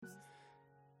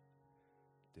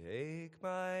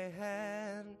my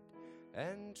hand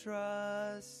and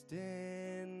trust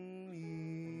in me.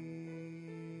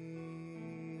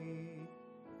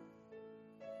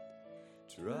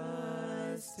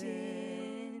 Trust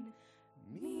in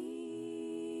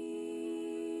me.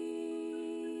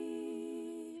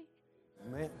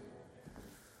 Amen.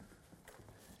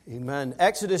 Amen.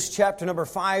 Exodus chapter number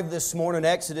 5 this morning.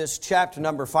 Exodus chapter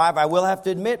number 5. I will have to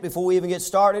admit before we even get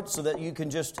started so that you can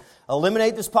just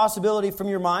eliminate this possibility from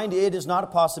your mind. It is not a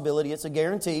possibility. It's a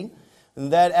guarantee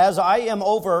that as I am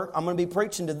over, I'm going to be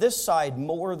preaching to this side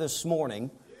more this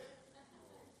morning.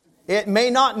 It may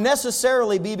not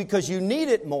necessarily be because you need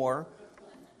it more,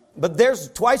 but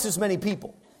there's twice as many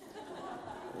people.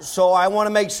 So I want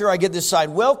to make sure I get this side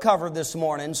well covered this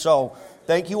morning. So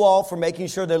thank you all for making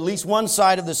sure that at least one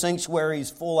side of the sanctuary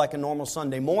is full like a normal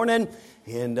Sunday morning.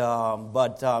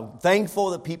 But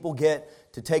thankful that people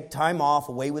get to take time off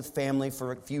away with family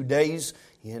for a few days.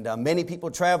 And many people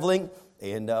traveling.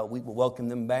 And we will welcome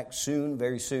them back soon,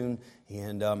 very soon.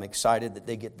 And I'm excited that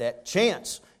they get that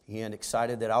chance. And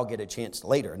excited that I'll get a chance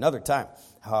later, another time.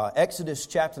 Exodus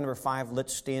chapter number 5.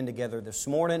 Let's stand together this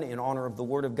morning in honor of the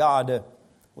Word of God.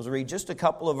 We'll read just a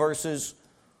couple of verses.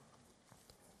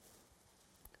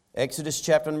 Exodus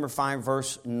chapter number 5,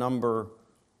 verse number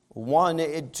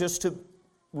 1.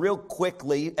 Real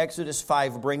quickly, Exodus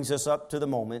 5 brings us up to the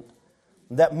moment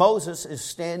that Moses is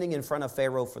standing in front of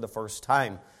Pharaoh for the first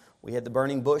time. We had the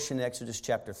burning bush in Exodus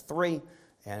chapter 3,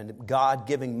 and God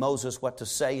giving Moses what to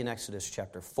say in Exodus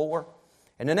chapter 4.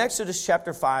 And in Exodus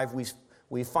chapter 5,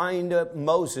 we find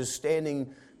Moses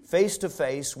standing face to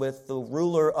face with the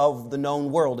ruler of the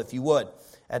known world, if you would,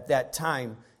 at that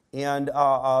time. And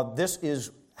this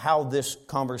is how this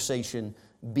conversation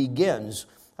begins.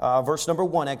 Verse number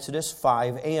 1, Exodus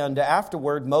 5. And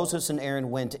afterward Moses and Aaron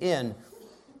went in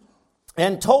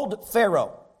and told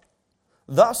Pharaoh,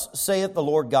 "Thus saith the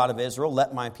Lord God of Israel,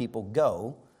 let my people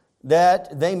go,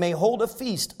 that they may hold a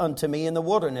feast unto me in the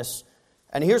wilderness."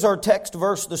 And here's our text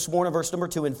verse this morning, verse number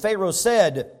 2. And Pharaoh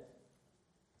said,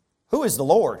 "Who is the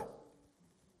Lord,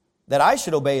 that I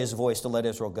should obey his voice to let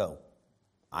Israel go?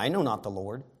 I know not the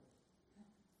Lord,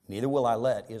 neither will I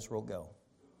let Israel go."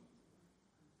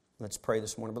 Let's pray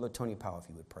this morning. Brother Tony Powell, if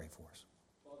you would pray for us.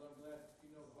 Father, I'm glad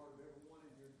you know the heart of everyone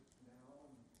in here now,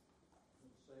 and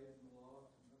saved and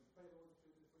lost. And let's pray, Lord, to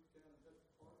this week down and touch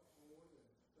the heart, Lord, and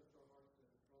touch our hearts to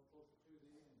draw closer to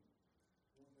Thee. And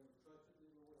once they were trusted Thee,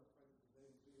 Lord, I pray that today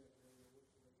would be that day, Lord,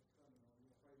 so they can come. And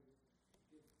I pray that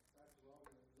give back to all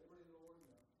the liberty, Lord, and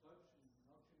the touch and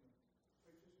unction and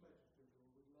preach this message to us,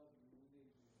 Lord. We love You, we need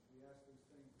You. We ask these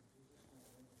things in Jesus'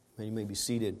 name. You may be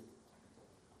seated.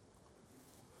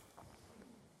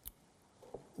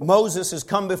 Moses has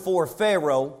come before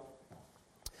Pharaoh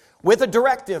with a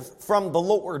directive from the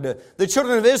Lord. The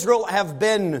children of Israel have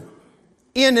been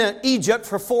in Egypt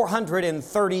for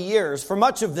 430 years. For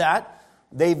much of that,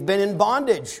 they've been in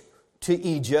bondage to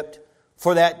Egypt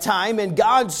for that time. And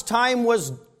God's time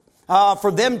was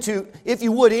for them to, if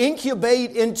you would,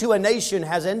 incubate into a nation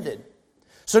has ended.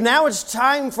 So now it's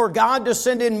time for God to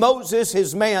send in Moses,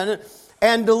 his man,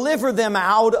 and deliver them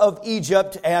out of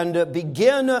Egypt and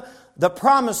begin the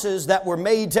promises that were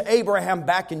made to Abraham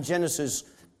back in Genesis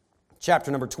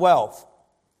chapter number 12.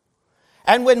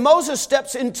 And when Moses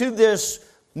steps into this,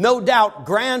 no doubt,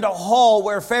 grand hall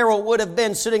where Pharaoh would have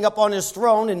been sitting up on his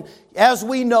throne, and as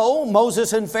we know,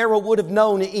 Moses and Pharaoh would have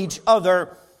known each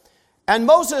other. And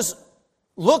Moses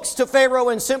looks to Pharaoh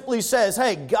and simply says,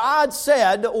 "Hey, God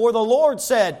said, or the Lord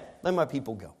said, let my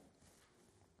people go."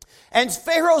 And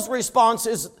Pharaoh's response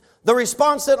is the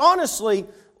response that honestly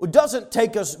doesn't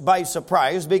take us by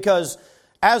surprise, because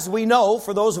as we know,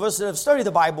 for those of us that have studied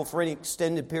the Bible for any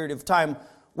extended period of time,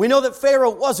 we know that Pharaoh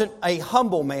wasn't a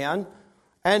humble man,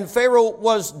 and Pharaoh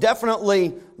was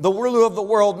definitely the ruler of the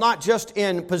world, not just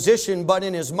in position, but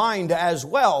in his mind as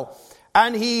well.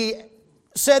 And he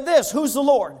said this, "Who's the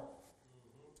Lord?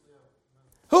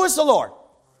 Who is the Lord?"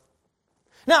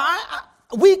 Now,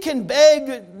 we can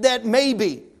beg that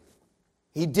maybe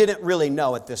he didn't really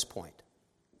know at this point.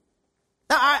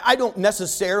 Now, I don't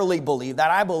necessarily believe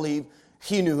that. I believe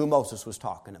he knew who Moses was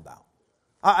talking about.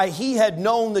 He had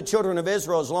known the children of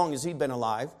Israel as long as he'd been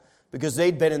alive, because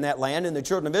they'd been in that land, and the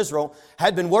children of Israel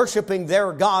had been worshiping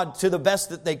their God to the best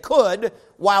that they could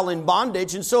while in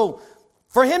bondage. And so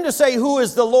for him to say, "Who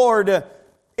is the Lord?"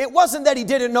 it wasn't that he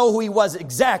didn't know who he was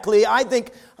exactly. I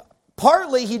think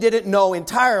partly he didn't know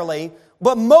entirely,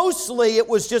 but mostly it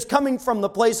was just coming from the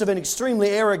place of an extremely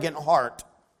arrogant heart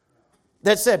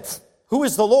that said, "Who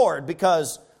is the Lord?"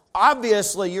 Because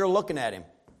obviously you're looking at him.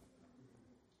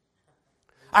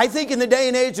 I think in the day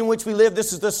and age in which we live,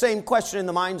 this is the same question in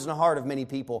the minds and the heart of many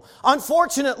people.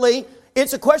 Unfortunately,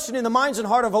 it's a question in the minds and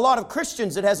heart of a lot of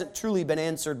Christians that hasn't truly been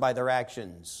answered by their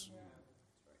actions.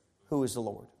 Who is the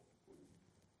Lord?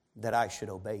 That I should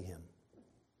obey Him.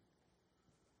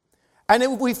 And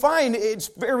if we find it's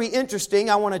very interesting,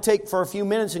 I want to take for a few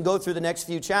minutes and go through the next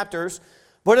few chapters.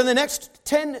 But in the next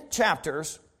 10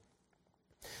 chapters,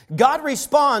 God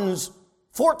responds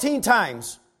 14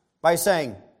 times by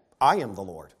saying, I am the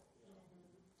Lord.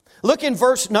 Look in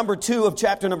verse number 2 of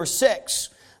chapter number 6.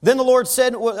 Then the Lord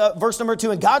said, verse number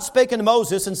 2, and God spake unto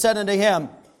Moses and said unto him,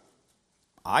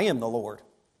 I am the Lord.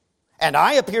 And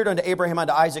I appeared unto Abraham,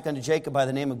 unto Isaac, unto Jacob by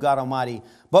the name of God Almighty.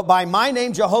 But by my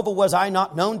name Jehovah was I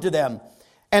not known to them.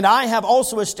 And I have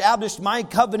also established my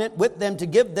covenant with them to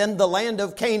give them the land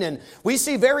of Canaan. We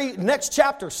see very next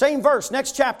chapter, same verse,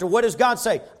 next chapter. What does God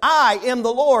say? I am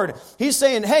the Lord. He's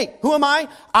saying, hey, who am I?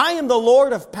 I am the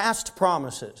Lord of past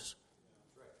promises.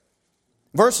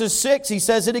 Verses 6, he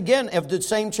says it again of the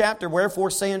same chapter. Wherefore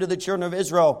say unto the children of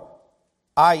Israel,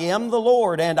 I am the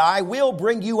Lord, and I will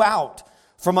bring you out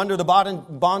from under the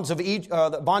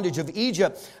bondage of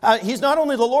Egypt. He's not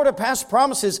only the Lord of past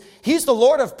promises, He's the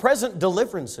Lord of present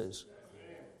deliverances.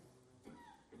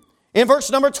 In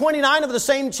verse number 29 of the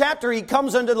same chapter, He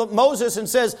comes unto Moses and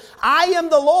says, I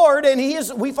am the Lord, and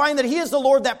we find that He is the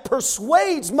Lord that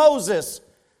persuades Moses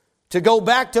to go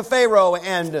back to Pharaoh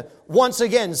and once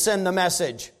again send the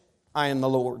message, I am the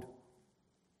Lord.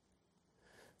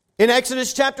 In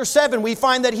Exodus chapter 7, we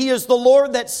find that He is the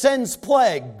Lord that sends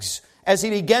plagues, as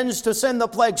He begins to send the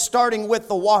plagues, starting with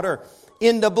the water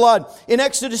into blood. In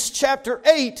Exodus chapter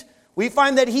 8, we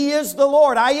find that He is the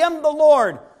Lord. I am the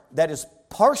Lord that is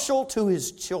partial to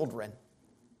His children.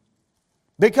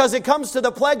 Because it comes to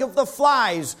the plague of the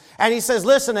flies. And He says,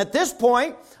 listen, at this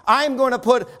point, I'm going to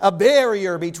put a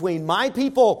barrier between my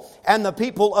people and the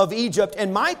people of Egypt.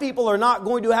 And my people are not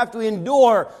going to have to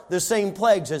endure the same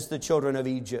plagues as the children of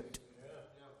Egypt.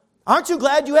 Aren't you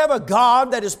glad you have a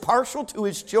God that is partial to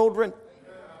His children?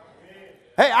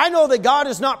 Hey, I know that God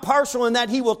is not partial in that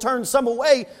He will turn some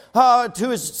away to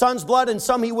His Son's blood and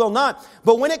some He will not.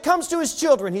 But when it comes to His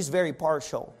children, He's very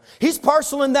partial. He's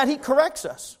partial in that He corrects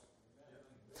us.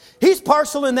 He's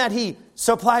partial in that He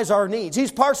supplies our needs.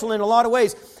 He's partial in a lot of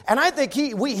ways. And I think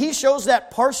He shows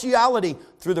that partiality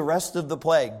through the rest of the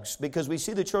plagues. Because we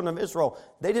see the children of Israel,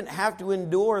 they didn't have to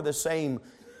endure the same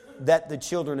that the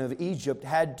children of Egypt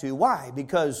had to. Why?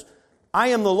 Because I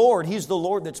am the Lord. He's the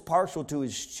Lord that's partial to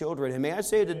His children. And may I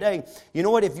say today, you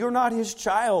know what? If you're not His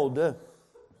child,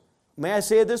 may I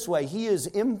say it this way, He is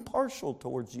impartial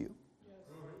towards you.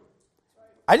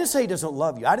 I didn't say He doesn't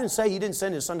love you. I didn't say He didn't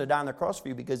send His Son to die on the cross for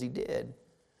you, because He did.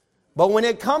 But when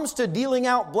it comes to dealing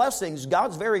out blessings,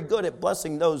 God's very good at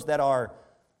blessing those that are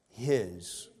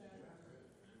His.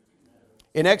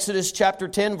 In Exodus chapter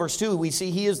 10, verse 2, we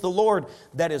see He is the Lord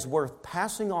that is worth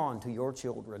passing on to your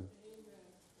children.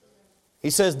 He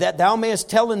says, that thou mayest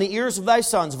tell in the ears of thy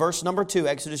sons, verse number 2,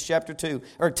 Exodus chapter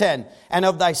 10, and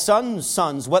of thy sons'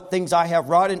 sons what things I have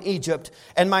wrought in Egypt,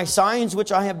 and my signs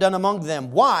which I have done among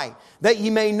them. Why? That ye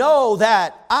may know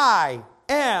that I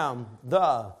am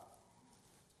the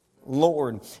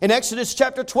Lord. In Exodus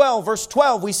chapter 12, verse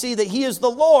 12, we see that He is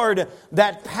the Lord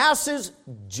that passes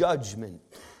judgment.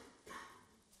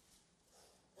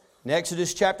 In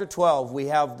Exodus chapter 12, we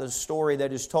have the story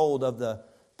that is told of the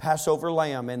Passover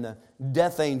lamb and the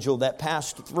death angel that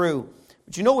passed through.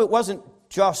 But you know, it wasn't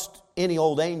just any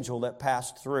old angel that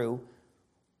passed through.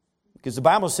 Because the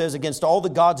Bible says, against all the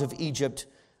gods of Egypt,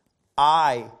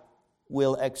 I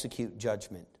will execute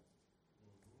judgment.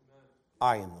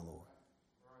 I am the Lord.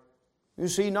 You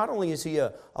see, not only is He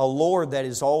a Lord that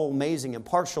is all amazing and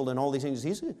partial and all these things,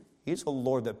 He's a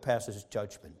Lord that passes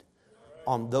judgment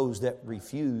on those that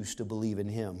refuse to believe in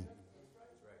Him.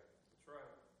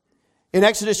 In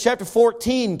Exodus chapter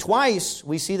 14, twice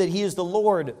we see that He is the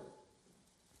Lord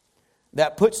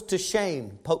that puts to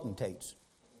shame potentates.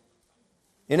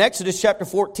 In Exodus chapter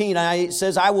 14, it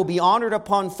says, I will be honored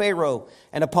upon Pharaoh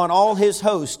and upon all his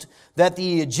host, that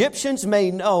the Egyptians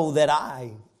may know that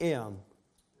I am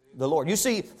the Lord. You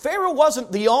see, Pharaoh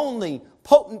wasn't the only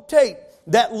potentate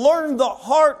that learned the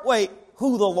hard way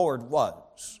who the Lord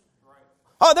was.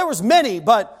 Oh, there was many,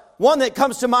 but one that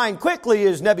comes to mind quickly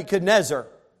is Nebuchadnezzar.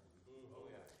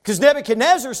 Because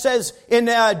Nebuchadnezzar says in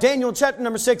Daniel chapter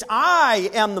number 6, I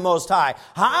am the Most High.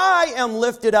 I am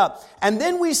lifted up. And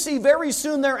then we see very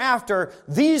soon thereafter,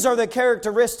 these are the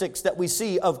characteristics that we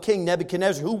see of King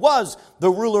Nebuchadnezzar, who was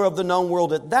the ruler of the known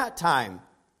world at that time.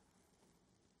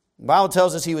 The Bible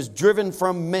tells us he was driven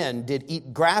from men, did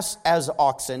eat grass as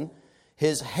oxen.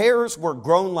 His hairs were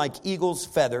grown like eagle's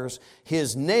feathers,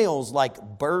 his nails like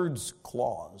bird's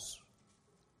claws.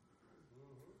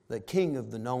 The king of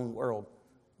the known world,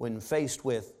 when faced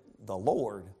with the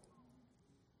Lord,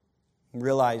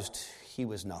 realized he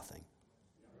was nothing.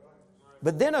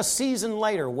 But then a season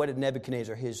later, what did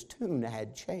Nebuchadnezzar? His tune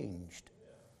had changed.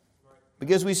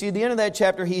 Because we see at the end of that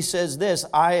chapter, he says this,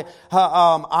 I,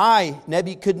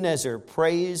 Nebuchadnezzar,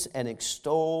 praise and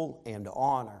extol and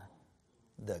honor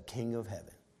the King of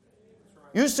heaven.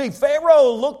 You see,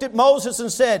 Pharaoh looked at Moses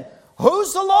and said,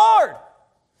 who's the Lord?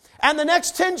 And the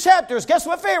next 10 chapters, guess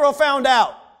what Pharaoh found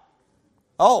out?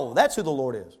 Oh, that's who the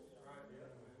Lord is.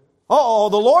 Oh,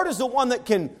 the Lord is the one that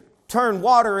can turn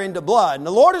water into blood. And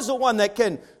the Lord is the one that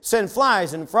can send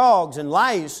flies and frogs and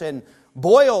lice and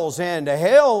boils and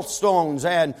hailstones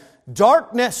and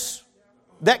darkness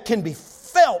that can be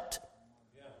felt.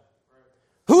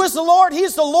 Who is the Lord?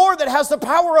 He's the Lord that has the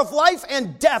power of life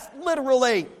and death,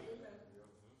 literally.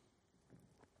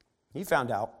 He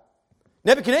found out.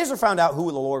 Nebuchadnezzar found out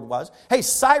who the Lord was. Hey,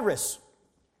 Cyrus,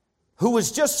 who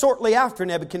was just shortly after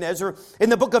Nebuchadnezzar, in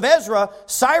the book of Ezra,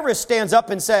 Cyrus stands up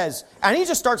and says, and he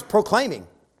just starts proclaiming.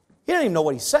 He doesn't even know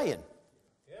what he's saying.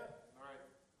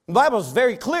 The Bible is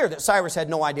very clear that Cyrus had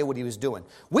no idea what he was doing.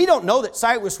 We don't know that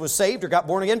Cyrus was saved or got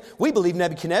born again. We believe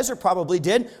Nebuchadnezzar probably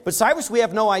did. But Cyrus, we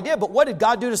have no idea. But what did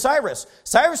God do to Cyrus?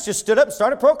 Cyrus just stood up and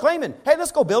started proclaiming, hey,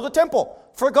 let's go build a temple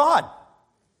for God.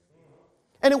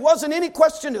 And it wasn't any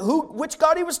question which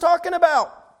God he was talking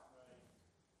about.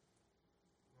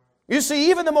 You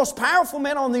see, even the most powerful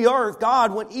man on the earth,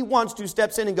 God, when he wants to,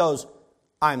 steps in and goes,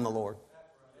 I'm the Lord.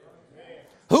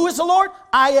 Who is the Lord?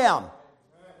 I am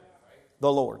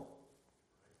the Lord.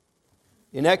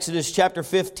 In Exodus chapter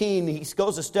 15, he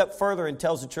goes a step further and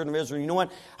tells the children of Israel, you know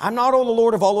what? I'm not only the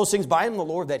Lord of all those things, but I am the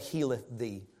Lord that healeth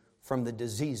thee from the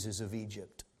diseases of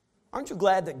Egypt. Aren't you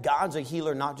glad that God's a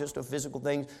healer, not just of physical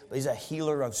things, but He's a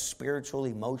healer of spiritual,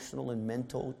 emotional, and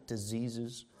mental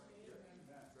diseases?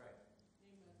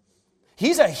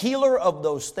 He's a healer of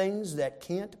those things that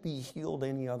can't be healed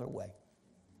any other way.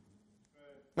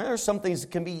 There are some things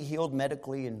that can be healed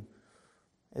medically, and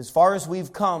as far as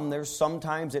we've come, there's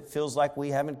sometimes it feels like we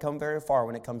haven't come very far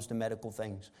when it comes to medical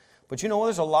things. But you know,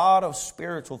 there's a lot of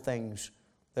spiritual things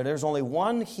that there's only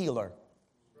one healer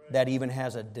that even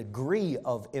has a degree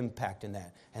of impact in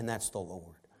that, and that's the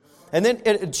Lord. And then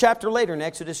a chapter later, in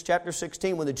Exodus chapter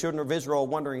 16, when the children of Israel are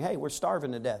wondering, hey, we're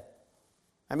starving to death.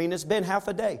 I mean, it's been half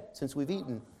a day since we've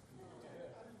eaten.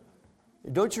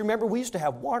 Don't you remember we used to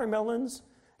have watermelons,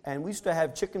 and we used to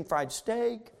have chicken fried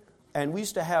steak, and we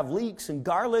used to have leeks and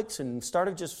garlics, and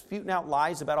started just spewing out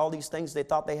lies about all these things they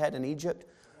thought they had in Egypt.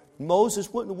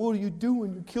 Moses, what in the world are you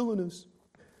doing? You're killing us.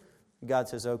 God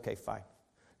says, okay, fine.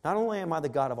 Not only am I the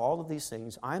God of all of these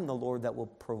things, I'm the Lord that will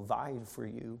provide for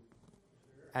you.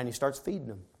 And He starts feeding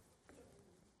them.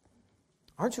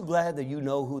 Aren't you glad that you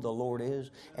know who the Lord is?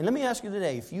 And let me ask you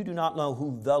today, if you do not know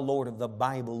who the Lord of the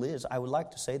Bible is, I would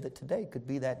like to say that today could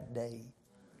be that day.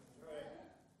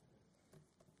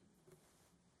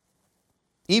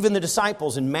 Even the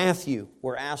disciples in Matthew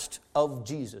were asked of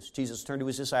Jesus. Jesus turned to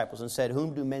His disciples and said,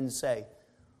 whom do men say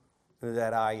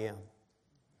that I am?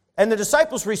 And the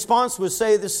disciples' response was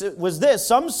this.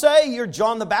 Some say you're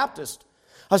John the Baptist.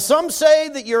 Some say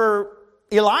that you're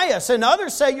Elias. And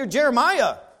others say you're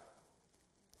Jeremiah.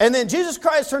 And then Jesus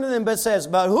Christ turned to them and says,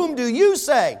 but whom do you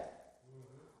say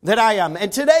that I am?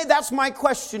 And today that's my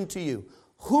question to you.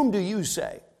 Whom do you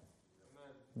say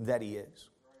that He is?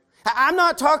 I'm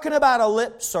not talking about a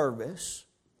lip service.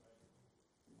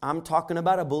 I'm talking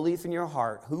about a belief in your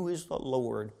heart. Who is the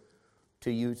Lord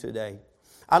to you today?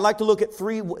 I'd like to look at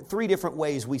three different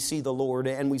ways we see the Lord,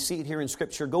 and we see it here in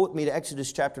Scripture. Go with me to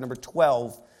Exodus chapter number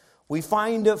 12. We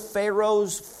find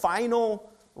Pharaoh's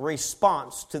final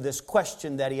response to this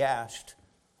question that he asked.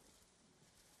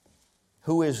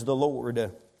 Who is the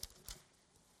Lord?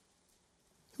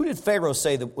 Who did Pharaoh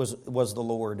say that was the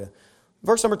Lord?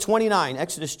 Verse number 29,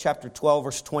 Exodus chapter 12,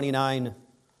 verse 29.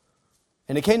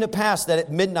 And it came to pass that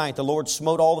at midnight the Lord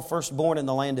smote all the firstborn in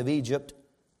the land of Egypt,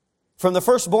 from the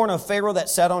firstborn of Pharaoh that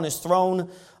sat on his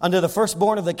throne, unto the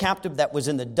firstborn of the captive that was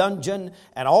in the dungeon,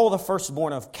 and all the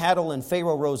firstborn of cattle. And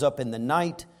Pharaoh rose up in the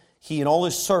night, he and all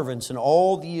his servants and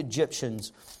all the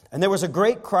Egyptians. And there was a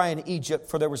great cry in Egypt,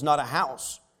 for there was not a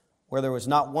house where there was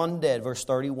not one dead. Verse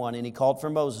 31, and he called for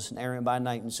Moses and Aaron by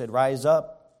night and said, rise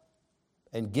up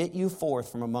and get you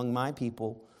forth from among my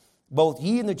people, both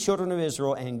ye and the children of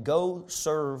Israel, and go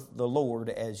serve the Lord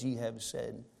as ye have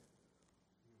said.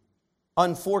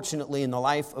 Unfortunately, in the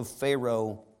life of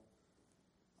Pharaoh,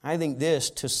 I think this,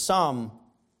 to some,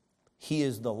 he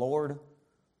is the Lord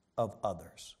of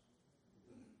others.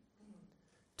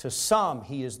 To some,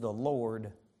 He is the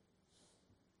Lord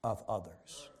of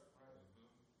others.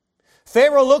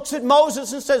 Pharaoh looks at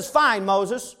Moses and says, fine,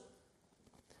 Moses.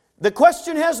 The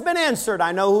question has been answered.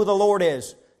 I know who the Lord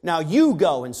is. Now you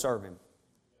go and serve Him.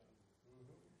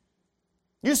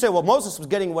 You say, well, Moses was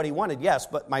getting what he wanted. Yes,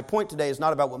 but my point today is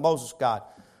not about what Moses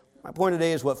got. My point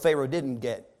today is what Pharaoh didn't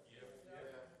get.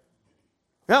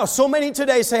 Now, so many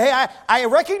today say, hey, I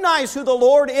recognize who the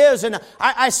Lord is, and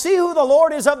I see who the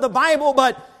Lord is of the Bible,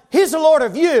 but He's the Lord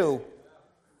of you.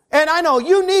 And I know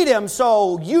you need Him,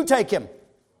 so you take Him.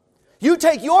 You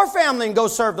take your family and go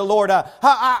serve the Lord.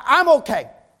 I'm okay.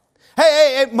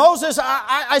 Hey, Moses,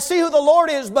 I see who the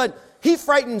Lord is, but he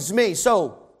frightens me,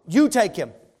 so you take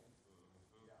him.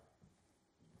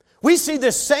 We see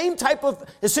this same type of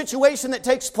situation that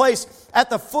takes place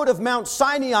at the foot of Mount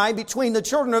Sinai between the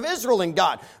children of Israel and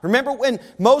God. Remember when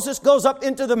Moses goes up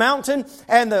into the mountain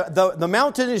and the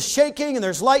mountain is shaking and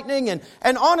there's lightning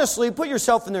and honestly, put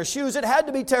yourself in their shoes, it had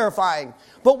to be terrifying.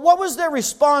 But what was their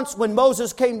response when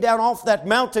Moses came down off that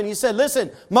mountain? He said,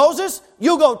 listen, Moses,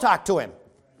 you go talk to him.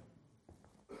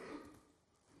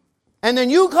 And then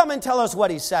you come and tell us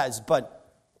what he says,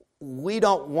 but we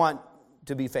don't want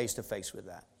to be face to face with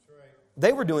that.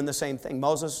 They were doing the same thing.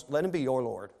 Moses, let him be your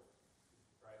Lord.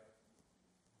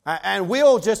 And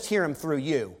we'll just hear him through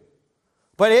you.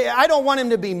 But I don't want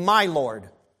him to be my Lord.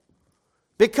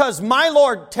 Because my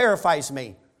Lord terrifies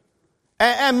me.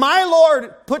 And my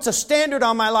Lord puts a standard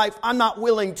on my life I'm not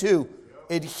willing to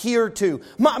adhere to.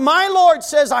 My Lord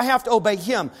says I have to obey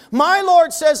Him. My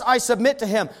Lord says I submit to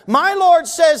Him. My Lord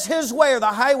says His way or the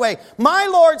highway. My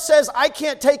Lord says I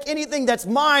can't take anything that's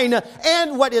mine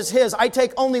and what is His. I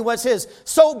take only what's His.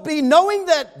 So be knowing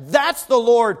that that's the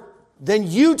Lord, then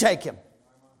you take Him.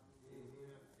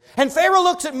 And Pharaoh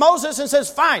looks at Moses and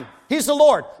says, fine, He's the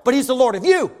Lord, but He's the Lord of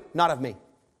you, not of me.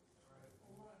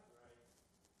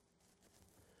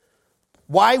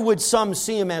 Why would some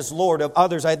see Him as Lord of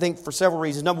others? I think for several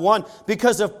reasons. Number one,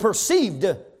 because of perceived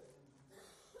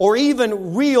or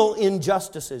even real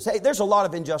injustices. Hey, there's a lot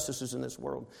of injustices in this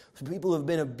world. People have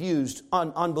been abused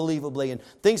unbelievably, and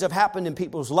things have happened in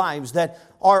people's lives that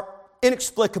are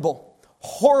inexplicable,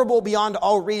 horrible beyond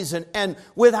all reason, and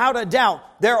without a doubt,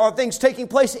 there are things taking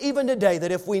place even today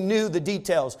that if we knew the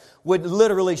details would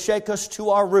literally shake us to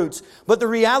our roots. But the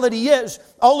reality is,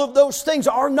 all of those things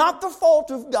are not the fault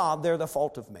of God, they're the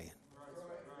fault of man.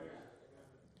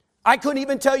 I couldn't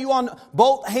even tell you on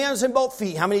both hands and both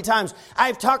feet how many times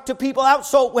I've talked to people out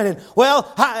so winning.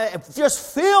 Well,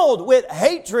 just filled with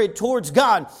hatred towards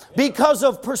God because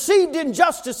of perceived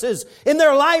injustices in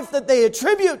their life that they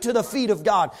attribute to the feet of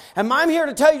God. And I'm here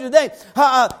to tell you today,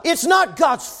 it's not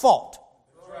God's fault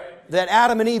that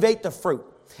Adam and Eve ate the fruit.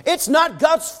 It's not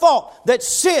God's fault that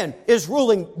sin is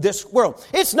ruling this world.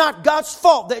 It's not God's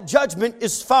fault that judgment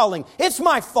is falling. It's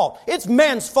my fault. It's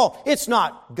man's fault. It's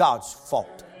not God's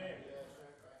fault.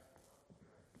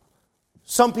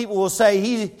 Some people will say,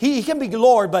 he can be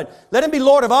Lord, but let Him be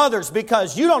Lord of others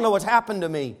because you don't know what's happened to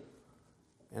me.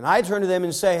 And I turn to them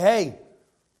and say, hey,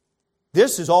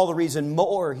 this is all the reason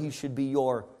more He should be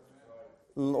your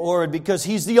Lord because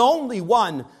He's the only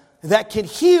one that can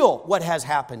heal what has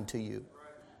happened to you.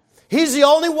 He's the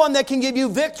only one that can give you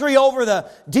victory over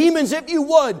the demons, if you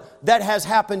would, that has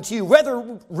happened to you,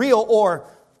 whether real or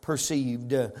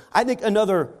perceived. I think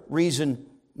another reason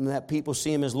that people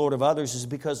see Him as Lord of others is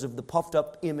because of the puffed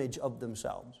up image of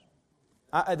themselves.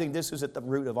 I think this is at the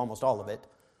root of almost all of it.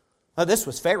 This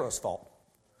was Pharaoh's fault.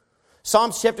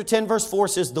 Psalms chapter 10 verse 4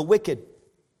 says, the wicked,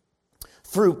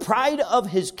 through pride of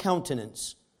his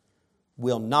countenance,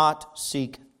 will not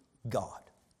seek God.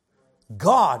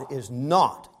 God is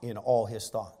not in all His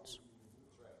thoughts.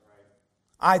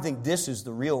 I think this is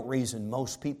the real reason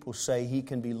most people say He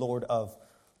can be Lord of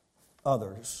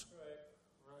others.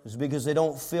 Is because they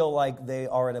don't feel like they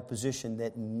are in a position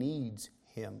that needs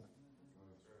Him.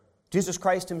 Jesus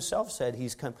Christ Himself said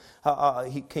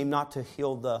He came not to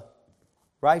heal the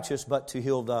righteous, but to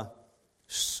heal the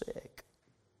sick.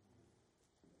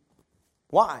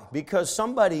 Why? Because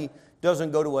somebody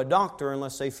doesn't go to a doctor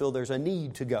unless they feel there's a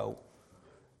need to go.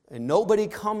 And nobody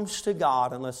comes to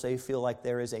God unless they feel like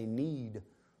there is a need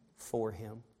for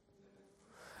Him.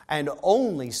 And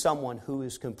only someone who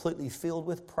is completely filled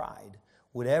with pride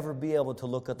would ever be able to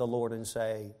look at the Lord and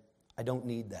say, I don't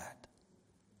need that.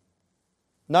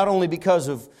 Not only because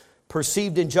of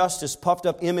perceived injustice, puffed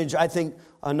up image, I think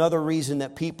another reason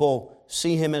that people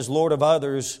see Him as Lord of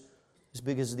others is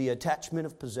because of the attachment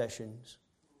of possessions.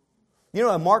 You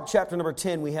know, in Mark chapter number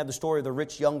 10, we have the story of the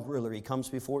rich young ruler. He comes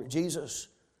before Jesus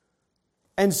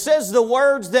and says the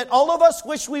words that all of us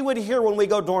wish we would hear when we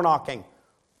go door knocking.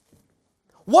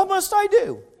 What must I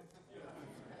do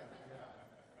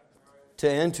to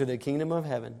enter the kingdom of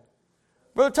heaven.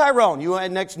 Brother Tyrone, you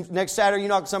next Saturday you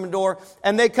knock on someone's door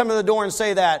and they come to the door and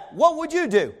say that. What would you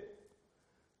do?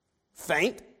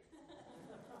 Faint?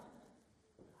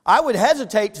 I would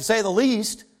hesitate to say the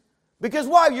least. Because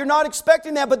why? You're not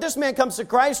expecting that. But this man comes to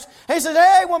Christ and he says,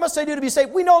 hey, what must I do to be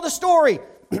saved? We know the story.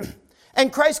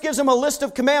 And Christ gives him a list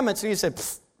of commandments. And he said,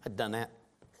 I've done that.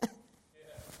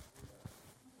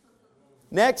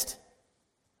 Next.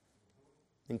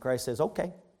 And Christ says,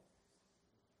 okay.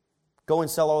 Go and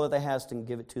sell all that they has and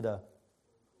give it to the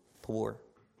poor.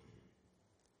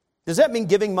 Does that mean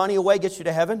giving money away gets you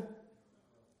to heaven?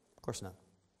 Of course not.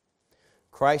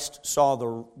 Christ saw the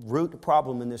root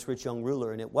problem in this rich young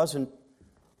ruler, and it wasn't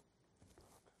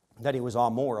that he was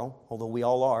amoral, although we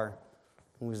all are.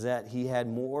 It was that he had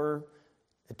more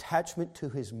attachment to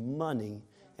his money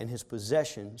and his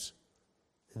possessions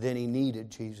than he needed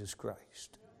Jesus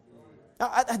Christ.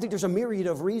 I think there's a myriad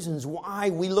of reasons why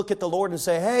we look at the Lord and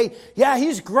say, hey, yeah,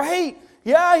 He's great.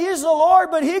 Yeah, He's the Lord,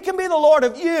 but He can be the Lord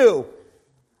of you.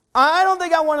 I don't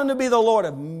think I want Him to be the Lord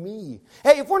of me.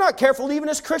 Hey, if we're not careful, even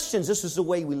as Christians, this is the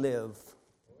way we live.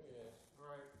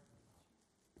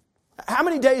 How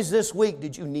many days this week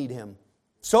did you need Him?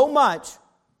 So much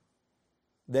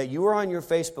that you were on your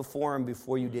face before Him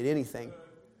before you did anything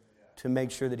to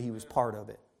make sure that He was part of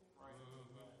it.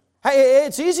 Hey,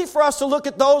 it's easy for us to look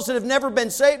at those that have never been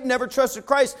saved, never trusted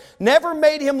Christ, never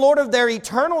made Him Lord of their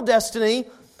eternal destiny,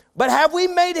 but have we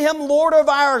made Him Lord of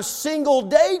our single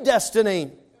day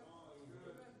destiny?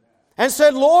 And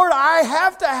said, Lord, I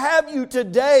have to have You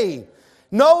today.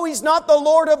 No, He's not the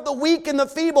Lord of the weak and the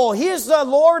feeble. He is the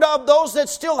Lord of those that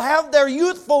still have their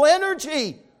youthful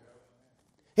energy.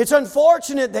 It's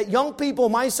unfortunate that young people,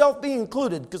 myself being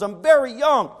included, because I'm very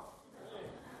young,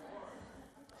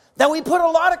 that we put a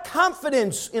lot of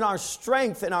confidence in our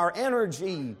strength and our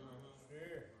energy.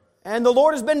 And the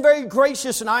Lord has been very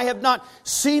gracious, and I have not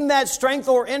seen that strength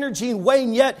or energy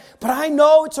wane yet, but I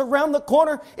know it's around the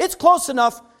corner. It's close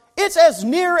enough. It's as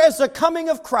near as the coming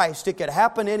of Christ. It could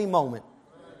happen any moment.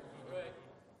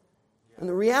 And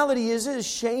the reality is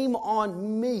shame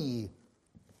on me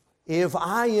if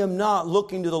I am not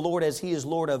looking to the Lord as He is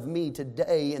Lord of me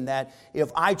today, and that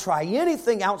if I try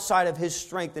anything outside of His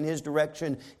strength and His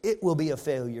direction, it will be a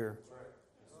failure.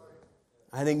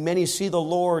 I think many see the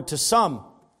Lord to some.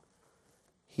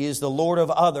 He is the Lord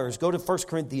of others. Go to 1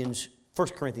 Kings. 2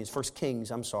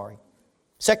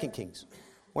 Kings.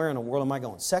 Where in the world am I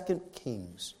going? 2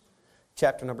 Kings,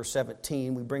 chapter number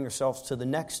 17. We bring ourselves to the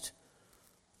next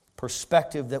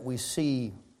perspective that we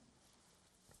see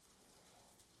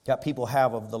that people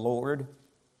have of the Lord.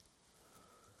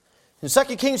 In 2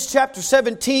 Kings chapter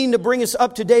 17, to bring us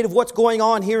up to date of what's going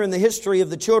on here in the history of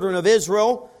the children of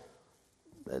Israel.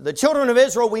 The children of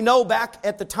Israel, we know back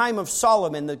at the time of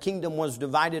Solomon, the kingdom was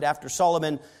divided after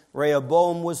Solomon.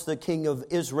 Rehoboam was the king of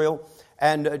Israel,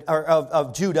 and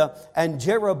of Judah, and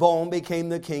Jeroboam became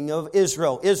the king of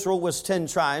Israel. Israel was 10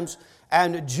 tribes,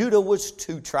 and Judah was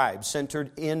 2 tribes, centered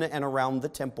in and around the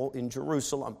temple in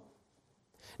Jerusalem.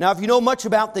 Now, if you know much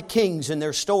about the kings and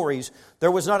their stories,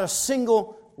 there was not a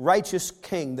single righteous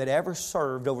king that ever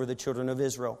served over the children of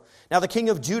Israel. Now, the king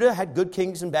of Judah had good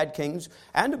kings and bad kings,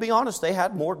 and to be honest, they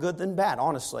had more good than bad,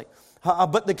 honestly.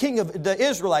 But the king of the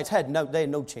Israelites had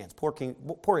no chance.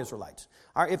 Poor Israelites.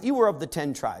 If you were of the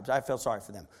 10 tribes, I felt sorry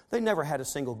for them. They never had a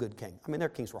single good king. I mean, their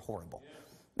kings were horrible.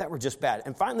 That were just bad.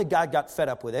 And finally, God got fed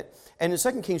up with it. And in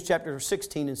 2 Kings chapter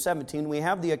 16 and 17, we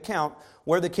have the account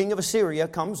where the king of Assyria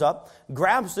comes up,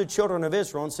 grabs the children of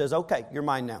Israel and says, okay, you're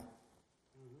mine now.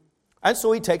 And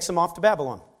so he takes them off to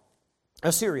Babylon,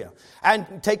 Assyria,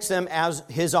 and takes them as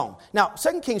his own. Now,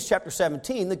 2 Kings chapter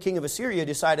 17, the king of Assyria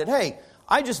decided, hey,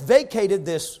 I just vacated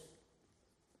this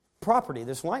property,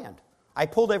 this land. I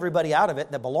pulled everybody out of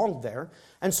it that belonged there.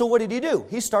 And so what did he do?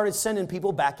 He started sending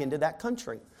people back into that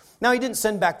country. Now, he didn't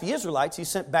send back the Israelites. He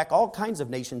sent back all kinds of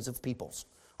nations of peoples.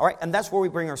 All right, and that's where we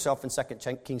bring ourselves in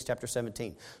 2 Kings chapter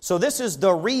 17. So this is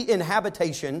the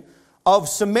re-inhabitation of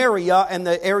Samaria and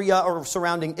the area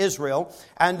surrounding Israel.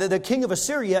 And the king of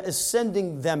Assyria is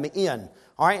sending them in.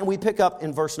 All right, and we pick up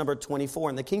in verse number 24.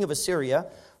 And the king of Assyria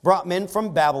brought men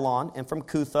from Babylon and from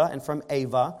Cutha and from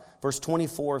Ava, verse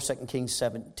 24 of 2 Kings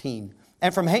 17,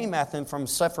 and from Hamath and from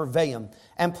Sepharvaim,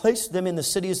 and placed them in the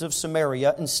cities of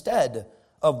Samaria instead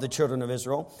of the children of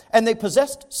Israel. And they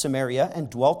possessed Samaria and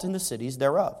dwelt in the cities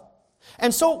thereof.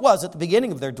 And so it was at the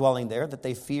beginning of their dwelling there that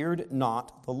they feared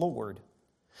not the Lord.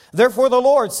 Therefore the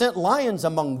Lord sent lions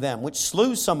among them, which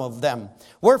slew some of them.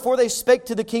 Wherefore they spake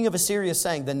to the king of Assyria,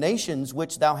 saying, the nations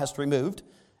which thou hast removed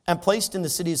and placed in the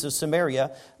cities of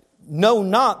Samaria know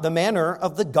not the manner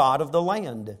of the God of the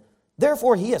land.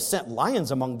 Therefore he has sent lions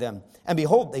among them, and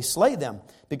behold, they slay them,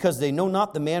 because they know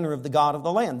not the manner of the God of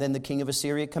the land. Then the king of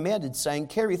Assyria commanded, saying,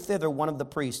 Carry thither one of the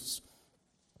priests,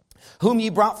 whom ye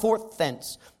brought forth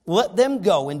thence. Let them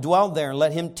go and dwell there, and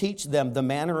let him teach them the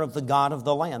manner of the God of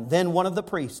the land. Then one of the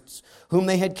priests, whom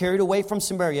they had carried away from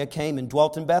Samaria, came and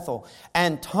dwelt in Bethel,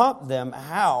 and taught them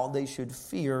how they should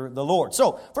fear the Lord.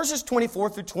 So, verses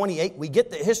 24 through 28, we get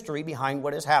the history behind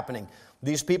what is happening.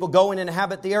 These people go and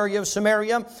inhabit the area of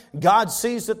Samaria. God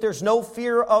sees that there's no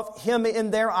fear of Him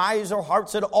in their eyes or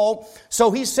hearts at all.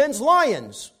 So He sends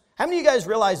lions. How many of you guys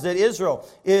realize that Israel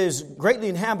is greatly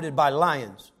inhabited by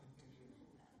lions?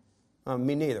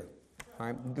 Me neither. All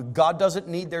right? God doesn't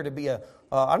need there to be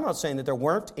I'm not saying that there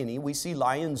weren't any. We see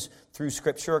lions through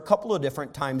Scripture a couple of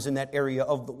different times in that area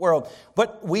of the world.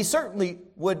 But we certainly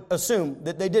would assume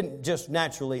that they didn't just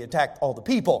naturally attack all the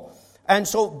people. And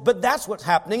so, but that's what's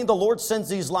happening. The Lord sends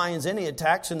these lions in, He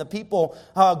attacks, and the people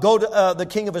go to the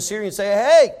king of Assyria and say,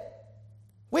 hey,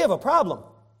 we have a problem.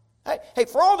 Hey,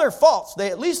 for all their faults,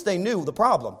 at least they knew the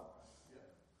problem.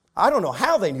 I don't know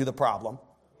how they knew the problem.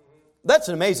 That's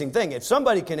an amazing thing. If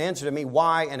somebody can answer to me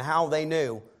why and how they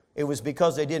knew it was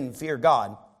because they didn't fear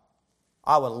God,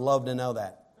 I would love to know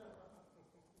that.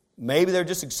 Maybe they're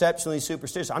just exceptionally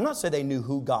superstitious. I'm not saying they knew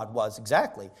who God was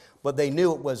exactly, but they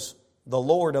knew it was the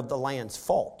Lord of the land's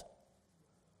fault,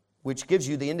 which gives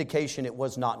you the indication it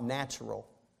was not natural,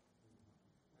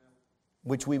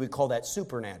 which we would call that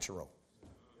supernatural.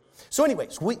 So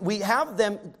anyways, we have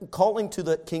them calling to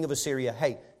the king of Assyria,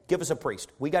 hey, give us a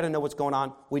priest. We got to know what's going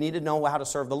on. We need to know how to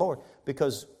serve the Lord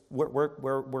because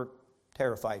we're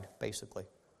terrified, basically.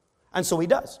 And so he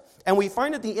does. And we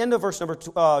find at the end of verse number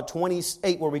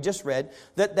 28, where we just read,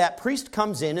 that priest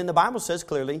comes in, and the Bible says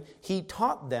clearly, he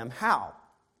taught them how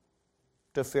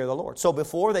to fear the Lord. So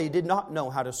before they did not know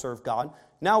how to serve God.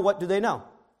 Now what do they know?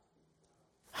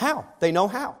 How? They know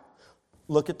how.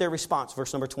 Look at their response,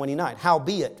 verse number 29.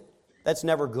 Howbeit. That's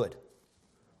never good.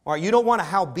 All right, you don't want to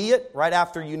howbeit right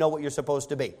after you know what you're supposed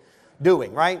to be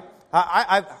doing, right?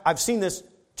 I've seen this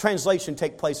translation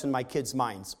take place in my kids'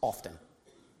 minds often.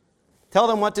 Tell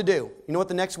them what to do. You know what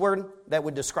the next word that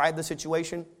would describe the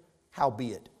situation?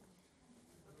 Howbeit.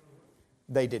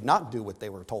 They did not do what they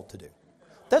were told to do.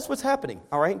 That's what's happening,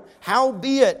 all right?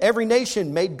 Howbeit, every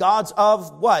nation made gods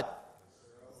of what?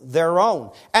 Their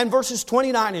own. And verses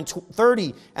 29 and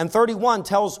 30 and 31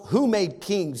 tells who made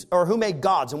kings or who made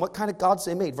gods and what kind of gods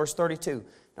they made. Verse 32.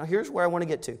 Now here's where I want to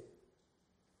get to.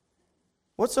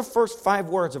 What's the first 5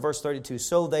 words of verse 32?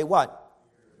 So they what?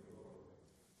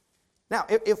 Now,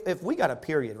 if we got a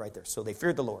period right there, so they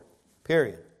feared the Lord,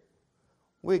 period.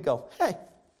 We go, hey,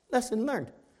 lesson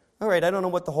learned. All right, I don't know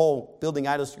what the whole building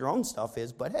idols to your own stuff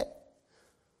is, but hey.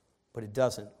 But it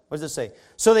doesn't. What does it say?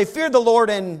 So they feared the Lord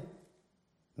and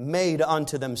made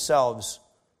unto themselves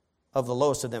of the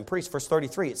lowest of them priests. Verse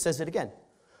 33, it says it again.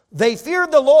 They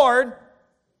feared the Lord,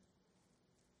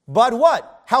 but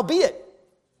what? Howbeit.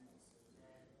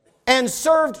 And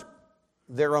served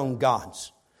their own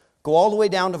gods. Go all the way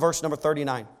down to verse number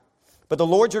 39. But the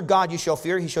Lord your God you shall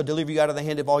fear. He shall deliver you out of the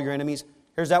hand of all your enemies.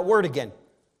 Here's that word again.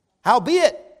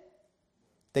 Howbeit.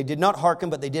 They did not hearken,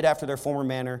 but they did after their former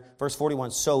manner. Verse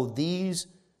 41. So these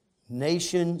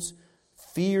nations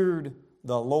feared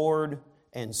the Lord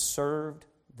and served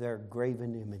their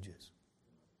graven images.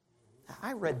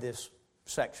 I read this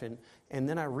section, and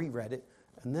then I reread it,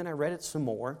 and then I read it some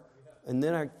more, and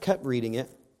then I kept reading it.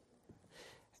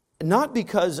 Not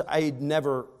because I'd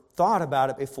never thought about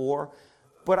it before,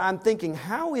 but I'm thinking,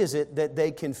 how is it that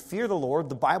they can fear the Lord?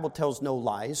 The Bible tells no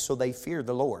lies, so they fear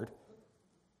the Lord.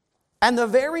 And the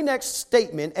very next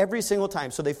statement, every single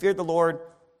time, so they feared the Lord,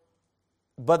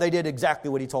 but they did exactly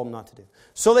what He told them not to do.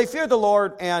 So they feared the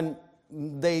Lord and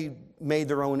they made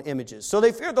their own images. So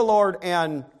they feared the Lord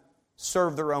and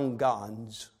served their own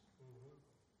gods.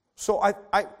 So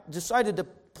I decided to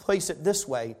place it this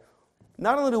way.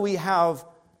 Not only do we have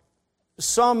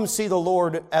some see the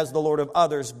Lord as the Lord of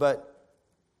others, but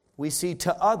we see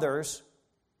to others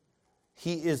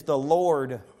He is the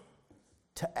Lord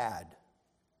to add.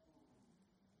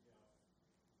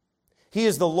 He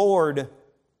is the Lord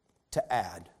to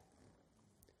add.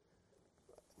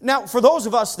 Now, for those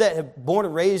of us that have born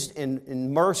and raised and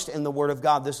immersed in the Word of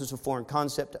God, this is a foreign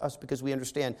concept to us because we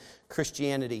understand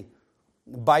Christianity,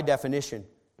 by definition,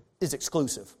 is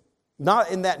exclusive.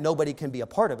 Not in that nobody can be a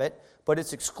part of it, but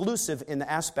it's exclusive in the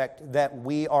aspect that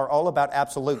we are all about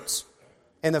absolutes.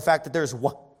 And the fact that there's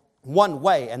one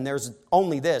way and there's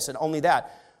only this and only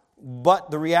that. But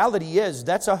the reality is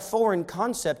that's a foreign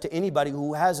concept to anybody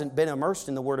who hasn't been immersed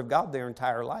in the Word of God their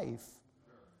entire life.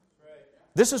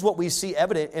 This is what we see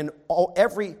evident in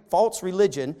every false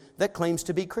religion that claims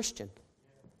to be Christian.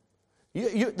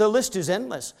 The list is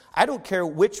endless. I don't care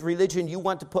which religion you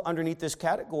want to put underneath this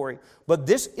category, but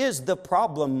this is the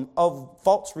problem of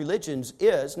false religions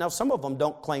is, now some of them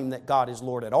don't claim that God is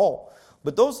Lord at all,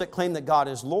 but those that claim that God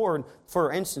is Lord,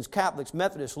 for instance, Catholics,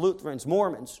 Methodists, Lutherans,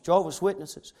 Mormons, Jehovah's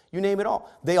Witnesses, you name it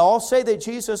all. They all say that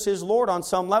Jesus is Lord on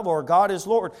some level, or God is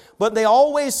Lord, but they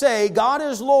always say God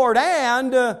is Lord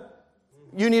and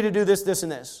you need to do this, this,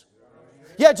 and this.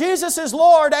 Yeah, Jesus is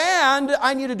Lord and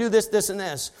I need to do this, this, and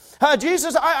this.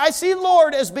 Jesus, I see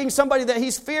Lord as being somebody that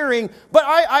He's fearing, but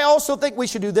I also think we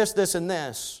should do this, this, and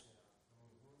this.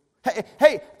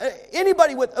 Hey,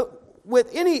 anybody with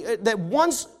any that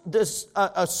wants this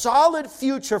a solid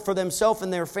future for themselves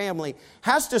and their family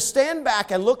has to stand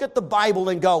back and look at the Bible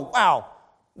and go, wow,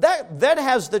 that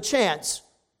has the chance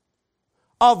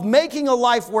of making a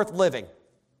life worth living.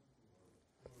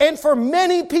 And for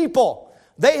many people,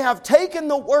 they have taken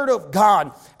the Word of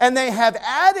God and they have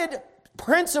added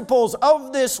principles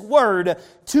of this Word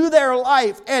to their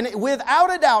life. And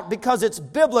without a doubt, because it's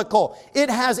biblical, it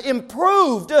has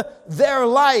improved their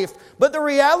life. But the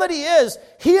reality is,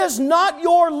 He is not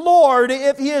your Lord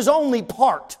if He is only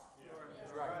part.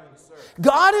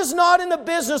 God is not in the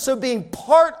business of being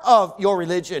part of your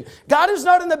religion. God is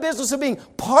not in the business of being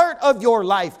part of your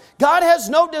life. God has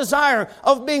no desire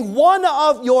of being one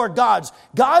of your gods.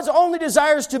 God's only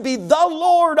desires to be the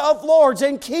Lord of lords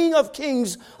and King of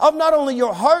kings of not only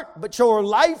your heart, but your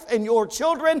life and your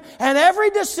children and every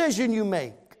decision you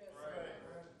make.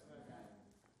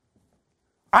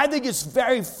 I think it's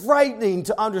very frightening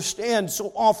to understand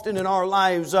so often in our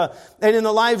lives and in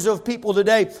the lives of people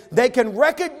today. They can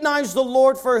recognize the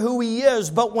Lord for who He is,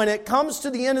 but when it comes to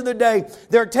the end of the day,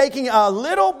 they're taking a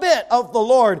little bit of the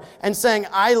Lord and saying,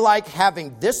 I like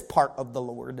having this part of the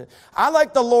Lord. I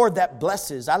like the Lord that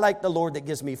blesses. I like the Lord that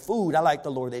gives me food. I like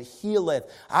the Lord that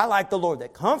healeth. I like the Lord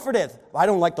that comforteth. I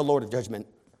don't like the Lord of judgment.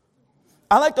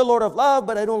 I like the Lord of love,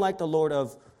 but I don't like the Lord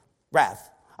of wrath.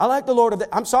 I like the Lord of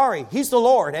I'm sorry, He's the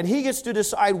Lord, and He gets to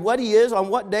decide what He is on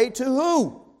what day to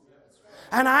who.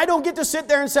 And I don't get to sit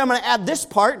there and say, I'm going to add this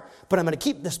part, but I'm going to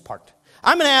keep this part.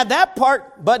 I'm going to add that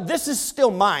part, but this is still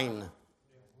mine.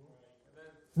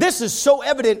 This is so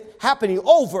evident happening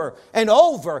over and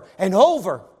over and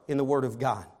over in the Word of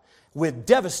God with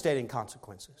devastating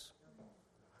consequences.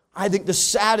 I think the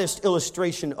saddest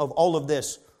illustration of all of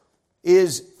this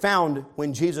is found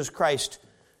when Jesus Christ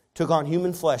took on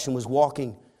human flesh and was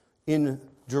walking in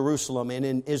Jerusalem and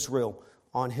in Israel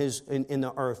in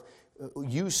the earth.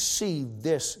 You see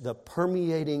this, the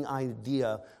permeating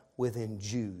idea within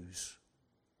Jews.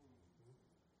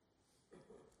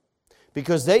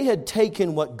 Because they had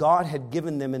taken what God had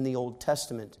given them in the Old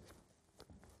Testament,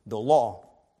 the law,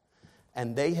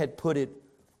 and they had put it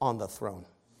on the throne.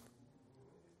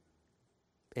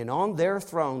 And on their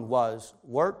throne was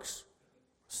works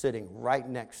sitting right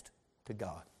next to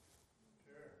God.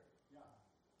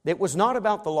 It was not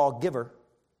about the lawgiver.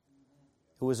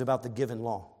 It was about the given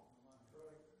law.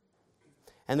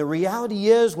 And the reality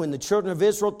is, when the children of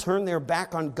Israel turned their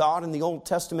back on God in the Old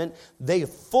Testament, they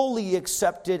fully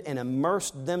accepted and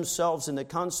immersed themselves in the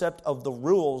concept of the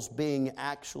rules being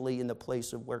actually in the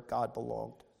place of where God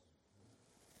belonged.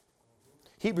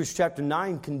 Hebrews chapter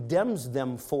 9 condemns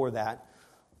them for that.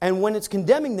 And when it's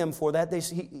condemning them for that,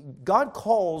 God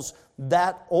calls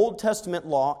that Old Testament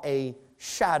law a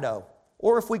shadow.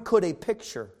 Or if we could, a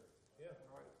picture.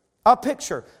 A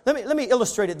picture. Let me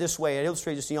illustrate it this way. I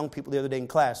illustrated this to young people the other day in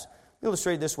class.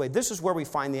 Illustrate it this way. This is where we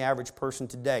find the average person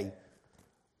today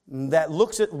that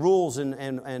looks at rules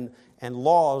and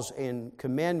laws and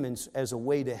commandments as a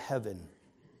way to heaven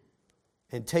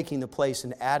and taking the place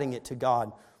and adding it to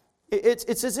God.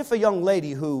 It's as if a young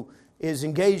lady who is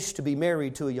engaged to be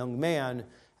married to a young man,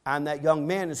 and that young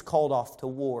man is called off to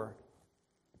war.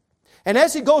 And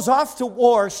as he goes off to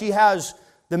war, she has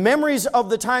the memories of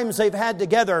the times they've had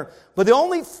together, but the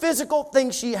only physical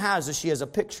thing she has is she has a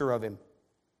picture of him.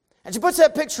 And she puts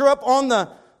that picture up on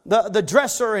the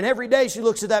dresser, and every day she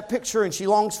looks at that picture and she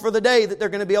longs for the day that they're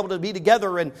going to be able to be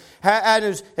together and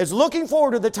is looking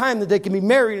forward to the time that they can be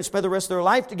married and spend the rest of their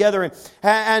life together.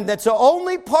 And that's the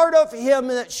only part of him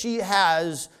that she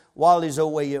has while he's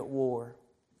away at war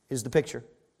is the picture.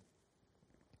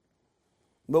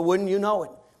 But wouldn't you know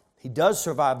it? He does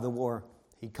survive the war.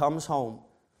 He comes home.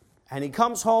 And he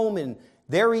comes home and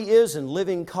there he is in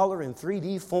living color in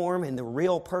 3D form, and the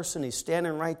real person is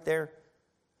standing right there.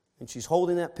 And she's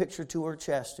holding that picture to her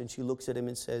chest, and she looks at him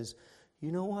and says,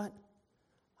 you know what?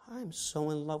 I'm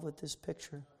so in love with this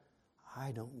picture,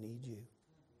 I don't need you.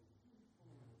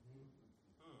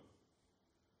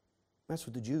 That's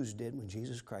what the Jews did when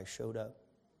Jesus Christ showed up.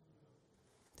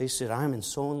 They said, I'm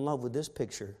so in love with this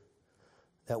picture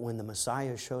that when the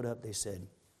Messiah showed up, they said,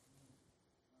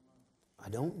 I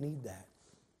don't need that.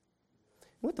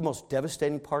 What the most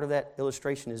devastating part of that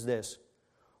illustration is this.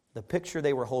 The picture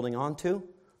they were holding on to,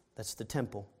 that's the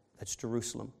temple. That's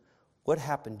Jerusalem. What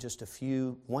happened just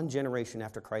one generation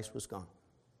after Christ was gone?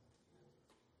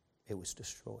 It was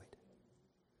destroyed.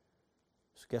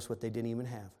 So guess what they didn't even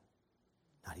have?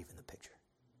 Not even the picture.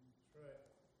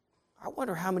 I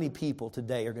wonder how many people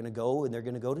today are going to go and they're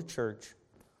going to go to church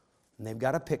and they've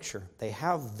got a picture. They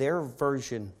have their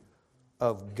version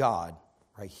of God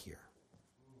right here.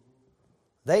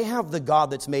 They have the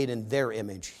God that's made in their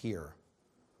image here.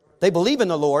 They believe in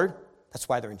the Lord. That's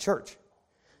why they're in church.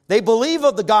 They believe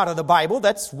of the God of the Bible.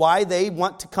 That's why they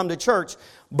want to come to church.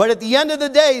 But at the end of the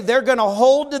day, they're going to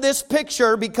hold to this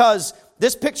picture because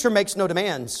this picture makes no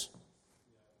demands.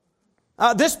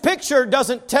 This picture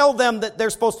doesn't tell them that they're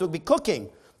supposed to be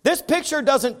cooking. This picture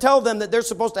doesn't tell them that they're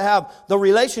supposed to have the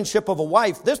relationship of a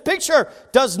wife. This picture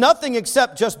does nothing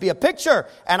except just be a picture.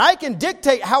 And I can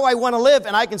dictate how I want to live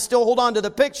and I can still hold on to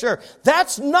the picture.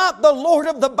 That's not the Lord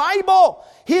of the Bible.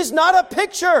 He's not a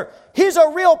picture. He's a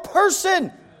real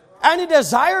person. And He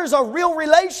desires a real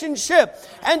relationship.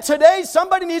 And today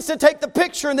somebody needs to take the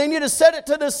picture and they need to set it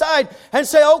to the side and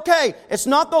say, okay, it's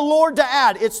not the Lord to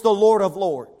add, it's the Lord of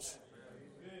Lords.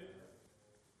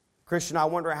 Christian, I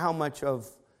wonder how much of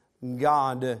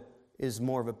God is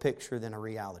more of a picture than a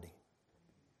reality.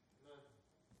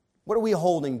 What are we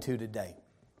holding to today?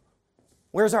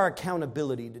 Where's our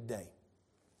accountability today?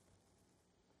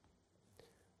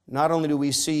 Not only do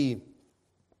we see,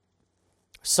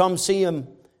 some see Him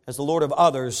as the Lord of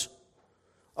others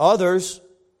that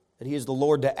He is the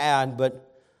Lord to add,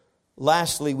 but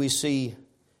lastly we see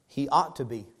He ought to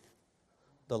be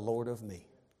the Lord of me.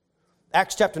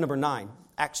 Acts chapter number 9.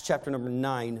 Acts chapter number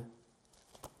 9.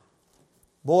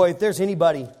 Boy, if there's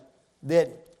anybody that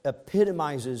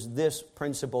epitomizes this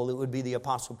principle, it would be the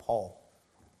Apostle Paul.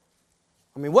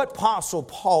 I mean, what Apostle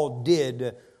Paul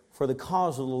did for the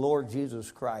cause of the Lord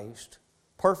Jesus Christ.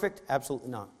 Perfect? Absolutely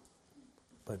not.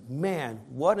 But man,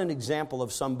 what an example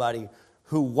of somebody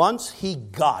who once he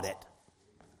got it,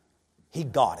 he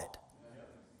got it.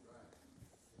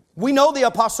 We know the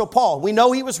Apostle Paul. We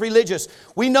know he was religious.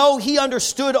 We know he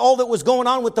understood all that was going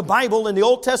on with the Bible in the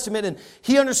Old Testament. And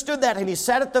he understood that. And he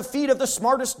sat at the feet of the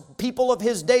smartest people of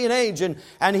his day and age.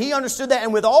 And he understood that.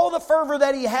 And with all the fervor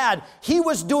that he had, he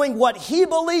was doing what he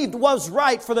believed was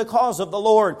right for the cause of the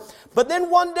Lord. But then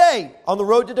one day, on the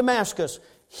road to Damascus,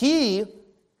 he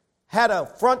had a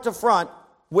front-to-front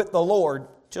with the Lord,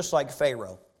 just like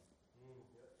Pharaoh.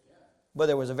 But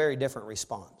there was a very different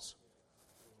response.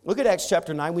 Look at Acts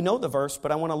chapter 9. We know the verse,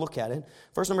 but I want to look at it.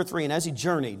 Verse number 3, and as he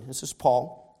journeyed, this is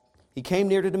Paul, he came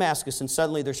near to Damascus, and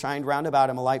suddenly there shined round about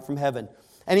him a light from heaven.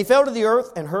 And he fell to the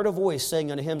earth and heard a voice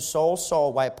saying unto him, Saul,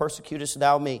 Saul, why persecutest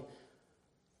thou me?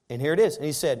 And here it is. And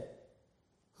he said,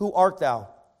 Who art thou,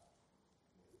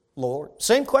 Lord?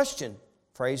 Same question,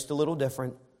 phrased a little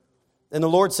different. And the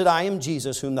Lord said, I am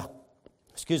Jesus, whom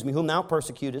thou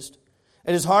persecutest.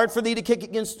 It is hard for thee to kick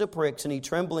against the pricks. And he,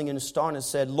 trembling and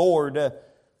astonished, said, Lord,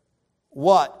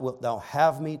 what wilt thou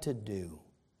have me to do?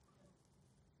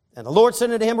 And the Lord said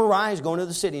unto him, Arise, go into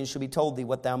the city, and shall be told thee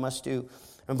what thou must do.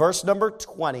 And verse number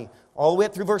 20, all the way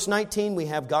up through verse 19, we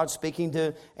have God speaking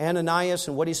to Ananias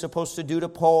and what he's supposed to do to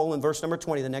Paul. In verse number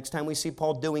 20, the next time we see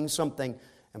Paul doing something,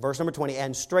 in verse number 20,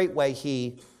 and straightway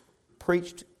he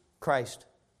preached Christ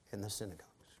in the synagogues.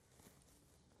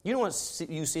 You know what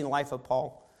you see in the life of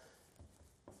Paul?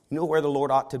 You know where the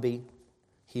Lord ought to be?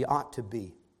 He ought to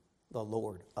be the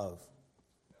Lord of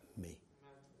me.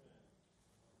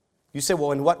 You say,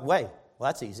 well, in what way? Well,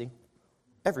 that's easy.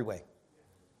 Every way.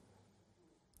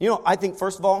 You know, I think,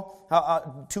 first of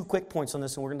all, 2 quick points on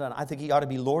this and we're done. I think He ought to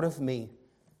be Lord of me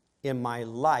in my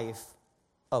life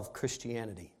of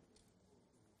Christianity.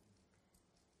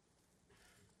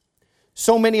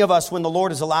 So many of us, when the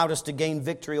Lord has allowed us to gain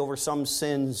victory over some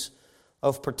sins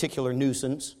of particular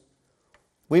nuisance,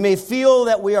 we may feel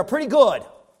that we are pretty good,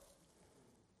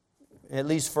 at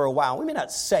least for a while. We may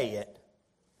not say it,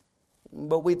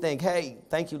 but we think, hey,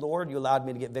 thank you, Lord, you allowed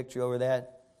me to get victory over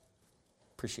that.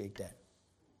 Appreciate that.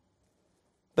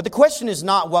 But the question is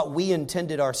not what we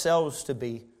intended ourselves to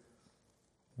be,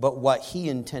 but what He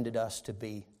intended us to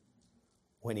be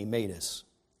when He made us.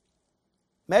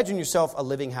 Imagine yourself a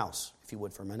living house, if you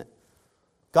would, for a minute.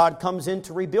 God comes in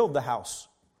to rebuild the house.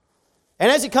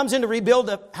 And as He comes in to rebuild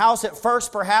the house, at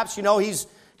first, perhaps,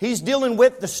 He's dealing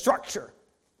with the structure.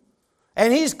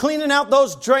 And he's cleaning out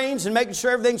those drains and making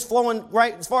sure everything's flowing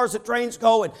right as far as the drains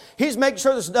go. And he's making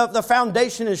sure the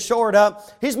foundation is shored up.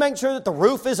 He's making sure that the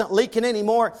roof isn't leaking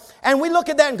anymore. And we look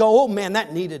at that and go, oh man,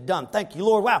 that needed done. Thank you,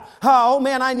 Lord. Wow. Oh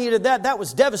man, I needed that. That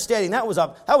was devastating. That was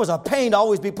a pain to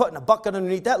always be putting a bucket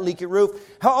underneath that leaky roof.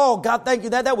 Oh God, thank you.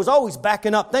 That was always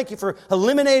backing up. Thank you for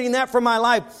eliminating that from my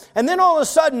life. And then all of a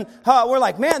sudden, we're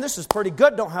like, man, this is pretty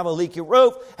good. Don't have a leaky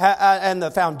roof. And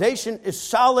the foundation is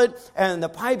solid. And the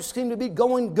pipes seem to be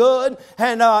going good,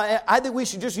 and I think we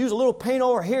should just use a little paint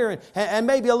over here and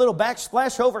maybe a little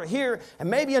backsplash over here and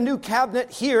maybe a new cabinet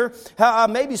here,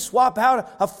 maybe swap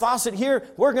out a faucet here.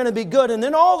 We're going to be good. And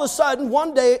then all of a sudden,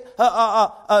 one day,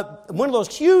 one of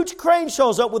those huge cranes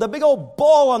shows up with a big old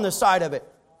ball on the side of it.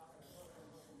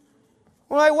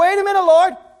 We're like, wait a minute,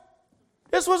 Lord.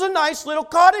 This was a nice little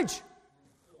cottage.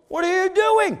 What are you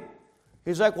doing?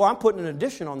 He's like, well, I'm putting an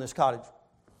addition on this cottage.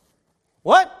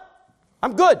 What?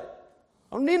 I'm good.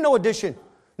 I don't need no addition.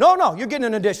 No, you're getting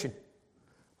an addition.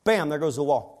 Bam, there goes the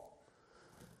wall.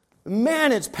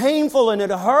 Man, it's painful and it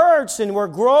hurts and we're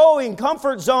growing.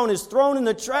 Comfort zone is thrown in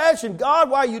the trash. And God,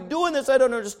 why are you doing this? I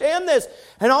don't understand this.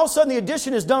 And all of a sudden the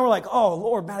addition is done. We're like, oh,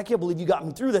 Lord, man, I can't believe you got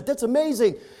me through that. That's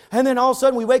amazing. And then all of a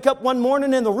sudden we wake up one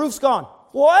morning and the roof's gone.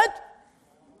 What?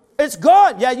 It's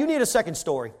gone. Yeah, you need a second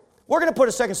story. We're going to put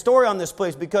a second story on this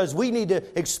place because we need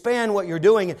to expand what you're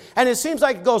doing. And it seems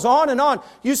like it goes on and on.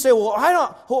 You say, well,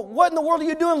 what in the world are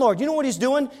you doing, Lord? You know what he's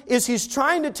doing? Is he's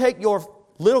trying to take your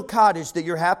little cottage that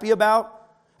you're happy about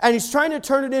and he's trying to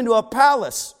turn it into a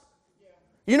palace.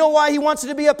 You know why he wants it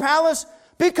to be a palace?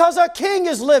 Because a king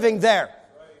is living there.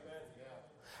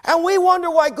 And we wonder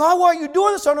why, God, why are you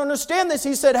doing this? I don't understand this.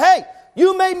 He said, hey,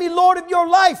 you made me Lord of your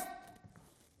life.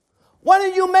 Why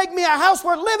don't you make me a house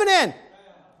worth living in?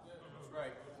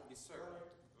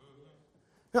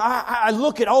 I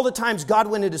look at all the times God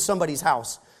went into somebody's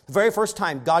house. The very first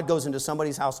time God goes into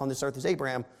somebody's house on this earth is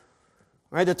Abraham.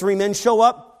 Right? The three men show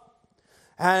up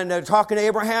and they're talking to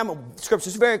Abraham. Scripture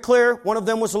is very clear. One of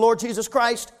them was the Lord Jesus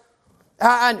Christ.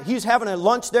 And he's having a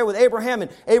lunch there with Abraham. And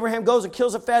Abraham goes and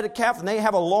kills a fatted calf. And they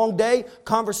have a long day,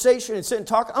 conversation, and sit and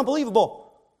talk.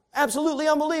 Unbelievable. Absolutely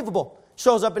unbelievable.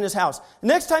 Shows up in his house. The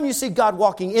next time you see God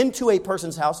walking into a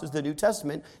person's house is the New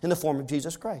Testament in the form of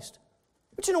Jesus Christ.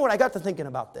 But you know what? I got to thinking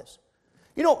about this.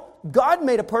 You know, God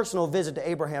made a personal visit to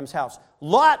Abraham's house.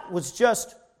 Lot was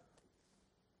just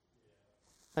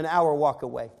an hour walk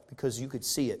away because you could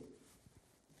see it.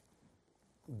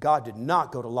 God did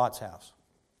not go to Lot's house.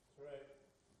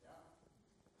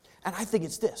 And I think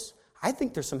it's this. I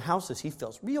think there's some houses he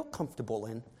feels real comfortable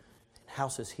in and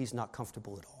houses he's not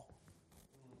comfortable at all.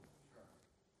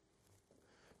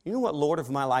 You know what Lord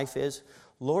of my life is?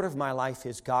 Lord of my life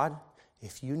is God.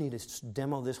 If you need to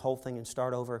demo this whole thing and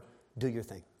start over, do your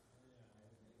thing.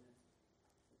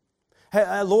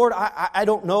 Hey, Lord, I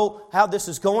don't know how this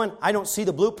is going. I don't see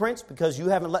the blueprints because you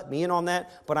haven't let me in on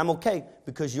that. But I'm okay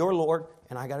because you're Lord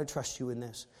and I got to trust you in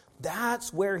this.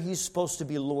 That's where he's supposed to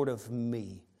be Lord of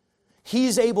me.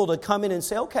 He's able to come in and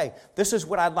say, okay, this is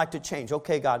what I'd like to change.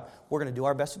 Okay, God, we're going to do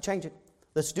our best to change it.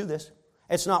 Let's do this.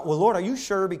 It's not, well, Lord, are you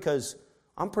sure? Because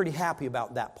I'm pretty happy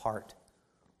about that part.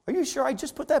 Are you sure I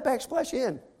just put that backsplash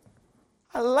in?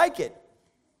 I like it.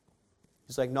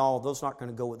 He's like, no, those aren't going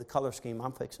to go with the color scheme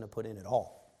I'm fixing to put in at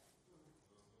all.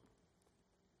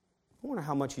 I wonder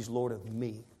how much he's Lord of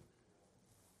me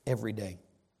every day.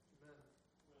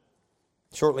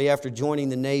 Shortly after joining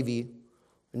the Navy,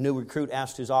 a new recruit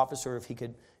asked his officer if he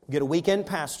could get a weekend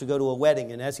pass to go to a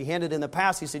wedding. And as he handed in the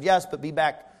pass, he said, yes, but be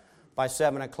back by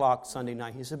 7 o'clock Sunday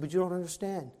night. He said, but you don't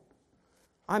understand.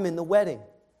 I'm in the wedding.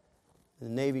 And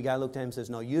the Navy guy looked at him and says,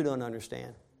 no, you don't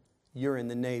understand. You're in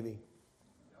the Navy.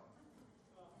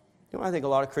 You know what I think a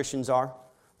lot of Christians are?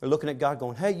 They're looking at God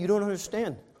going, hey, you don't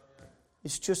understand.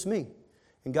 It's just me.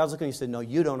 And God's looking at you and said, no,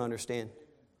 you don't understand.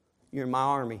 You're in my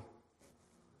army.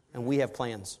 And we have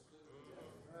plans.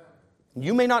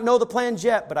 You may not know the plans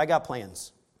yet, but I got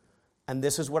plans. And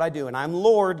this is what I do. And I'm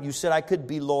Lord. You said I could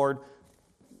be Lord.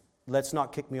 Let's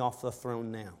not kick me off the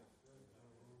throne now.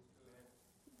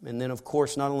 And then, of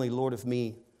course, not only Lord of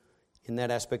me in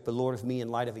that aspect, but Lord of me in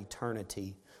light of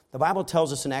eternity. The Bible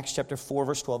tells us in Acts chapter 4,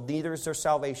 verse 12, neither is there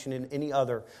salvation in any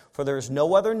other, for there is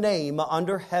no other name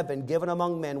under heaven given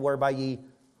among men whereby ye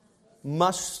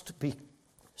must be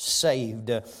saved.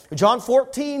 John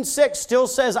 14:6 still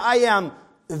says, I am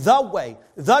the way,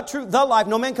 the truth, the life.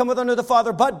 No man cometh unto the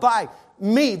Father but by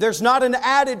me. There's not an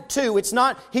added to. It's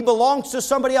not He belongs to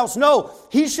somebody else. No,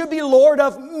 He should be Lord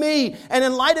of me. And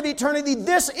in light of eternity,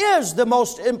 this is the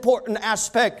most important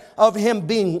aspect of Him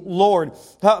being Lord.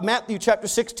 Matthew chapter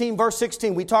 16, verse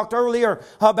 16. We talked earlier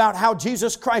about how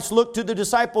Jesus Christ looked to the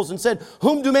disciples and said,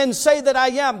 "Whom do men say that I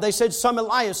am?" They said, "Some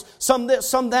Elias, some this,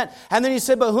 some that." And then He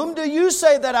said, "But whom do you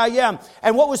say that I am?"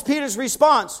 And what was Peter's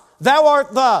response? "Thou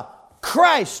art the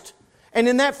Christ." And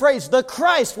in that phrase, the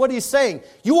Christ, what He's saying,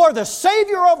 you are the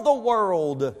Savior of the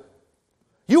world.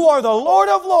 You are the Lord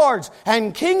of lords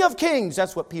and King of kings.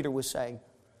 That's what Peter was saying.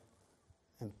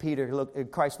 And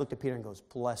Christ looked at Peter and goes,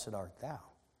 "Blessed art thou,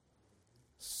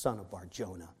 son of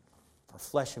Bar-Jonah, for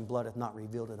flesh and blood hath not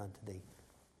revealed it unto thee,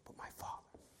 but my Father."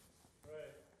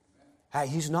 Hey,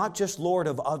 He's not just Lord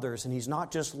of others, and He's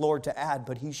not just Lord to add,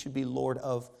 but He should be Lord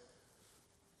of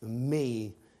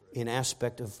me in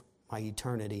aspect of my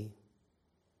eternity.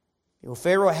 You know,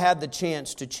 Pharaoh had the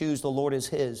chance to choose the Lord as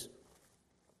his.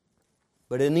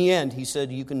 But in the end, he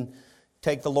said, "You can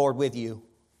take the Lord with you.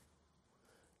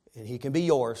 And He can be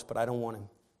yours, but I don't want Him."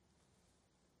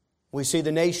 We see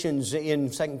the nations in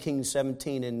 2 Kings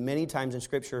 17 and many times in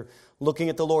Scripture looking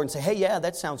at the Lord and say, "Hey, yeah,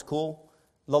 that sounds cool.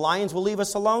 The lions will leave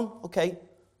us alone? Okay,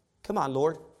 come on,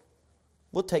 Lord.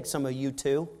 We'll take some of you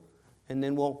too. And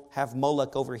then we'll have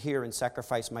Moloch over here and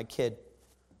sacrifice my kid.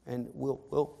 And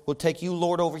we'll take you,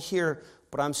 Lord, over here,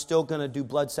 but I'm still going to do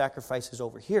blood sacrifices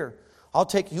over here. I'll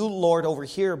take you, Lord, over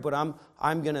here, but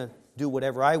I'm going to do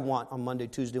whatever I want on Monday,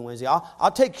 Tuesday, Wednesday.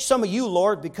 I'll take some of you,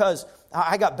 Lord, because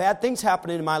I got bad things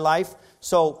happening in my life.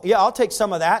 So, yeah, I'll take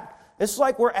some of that." It's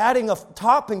like we're adding a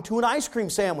topping to an ice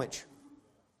cream sandwich.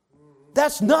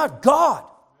 That's not God.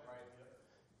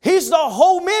 He's the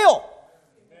whole meal.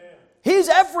 He's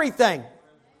everything.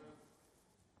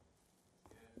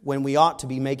 When we ought to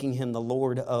be making Him the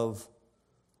Lord of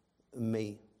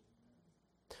me.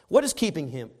 What is keeping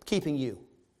you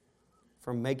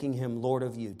from making Him Lord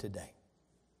of you today?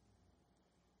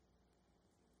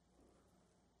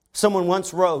 Someone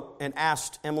once wrote and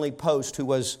asked Emily Post, who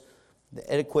was the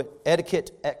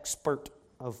etiquette expert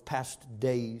of past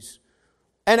days,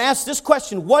 and asked this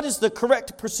question: what is the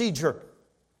correct procedure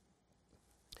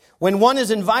when one is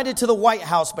invited to the White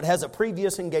House but has a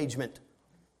previous engagement?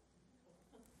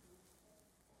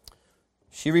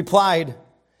 She replied,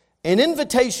 "An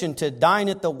invitation to dine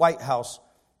at the White House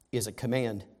is a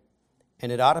command,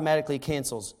 and it automatically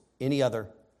cancels any other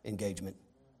engagement."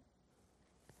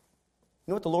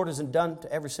 You know what the Lord has done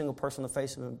to every single person on the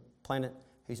face of the planet?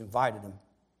 He's invited them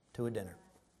to a dinner.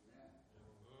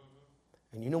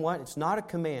 And you know what? It's not a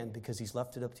command because He's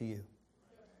left it up to you.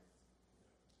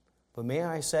 But may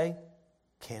I say,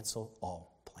 cancel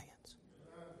all plans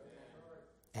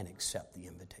and accept the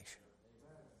invitation.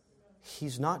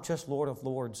 He's not just Lord of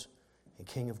lords and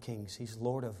King of kings. He's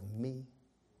Lord of me.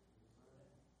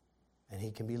 And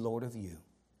He can be Lord of you.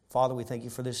 Father, we thank You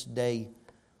for this day.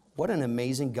 What an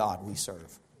amazing God we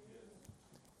serve.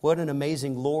 What an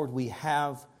amazing Lord we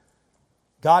have.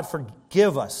 God,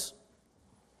 forgive us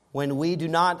when we do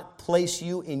not place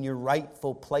You in Your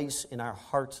rightful place in our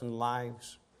hearts and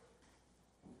lives.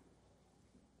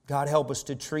 God, help us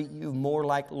to treat You more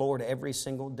like Lord every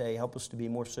single day. Help us to be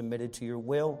more submitted to Your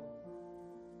will.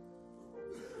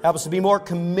 Help us to be more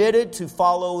committed to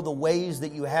follow the ways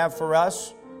that You have for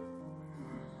us.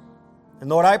 And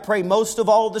Lord, I pray most of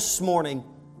all this morning,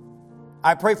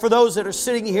 I pray for those that are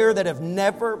sitting here that have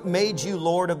never made You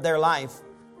Lord of their life.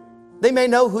 They may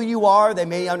know who You are. They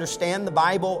may understand the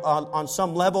Bible on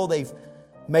some level. They've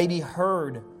maybe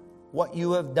heard what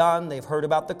You have done. They've heard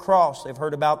about the cross. They've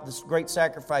heard about this great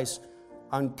sacrifice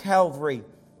on Calvary.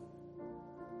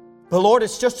 But Lord,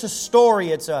 it's just a story.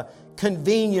 It's a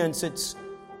convenience. It's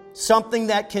something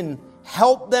that can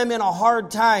help them in a hard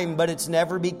time, but it's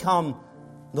never become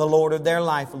the Lord of their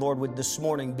life. Lord, would this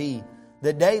morning be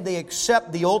the day they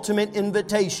accept the ultimate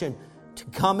invitation to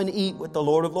come and eat with the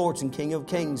Lord of lords and King of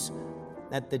kings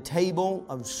at the table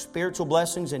of spiritual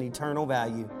blessings and eternal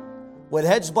value. With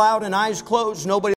heads bowed and eyes closed, nobody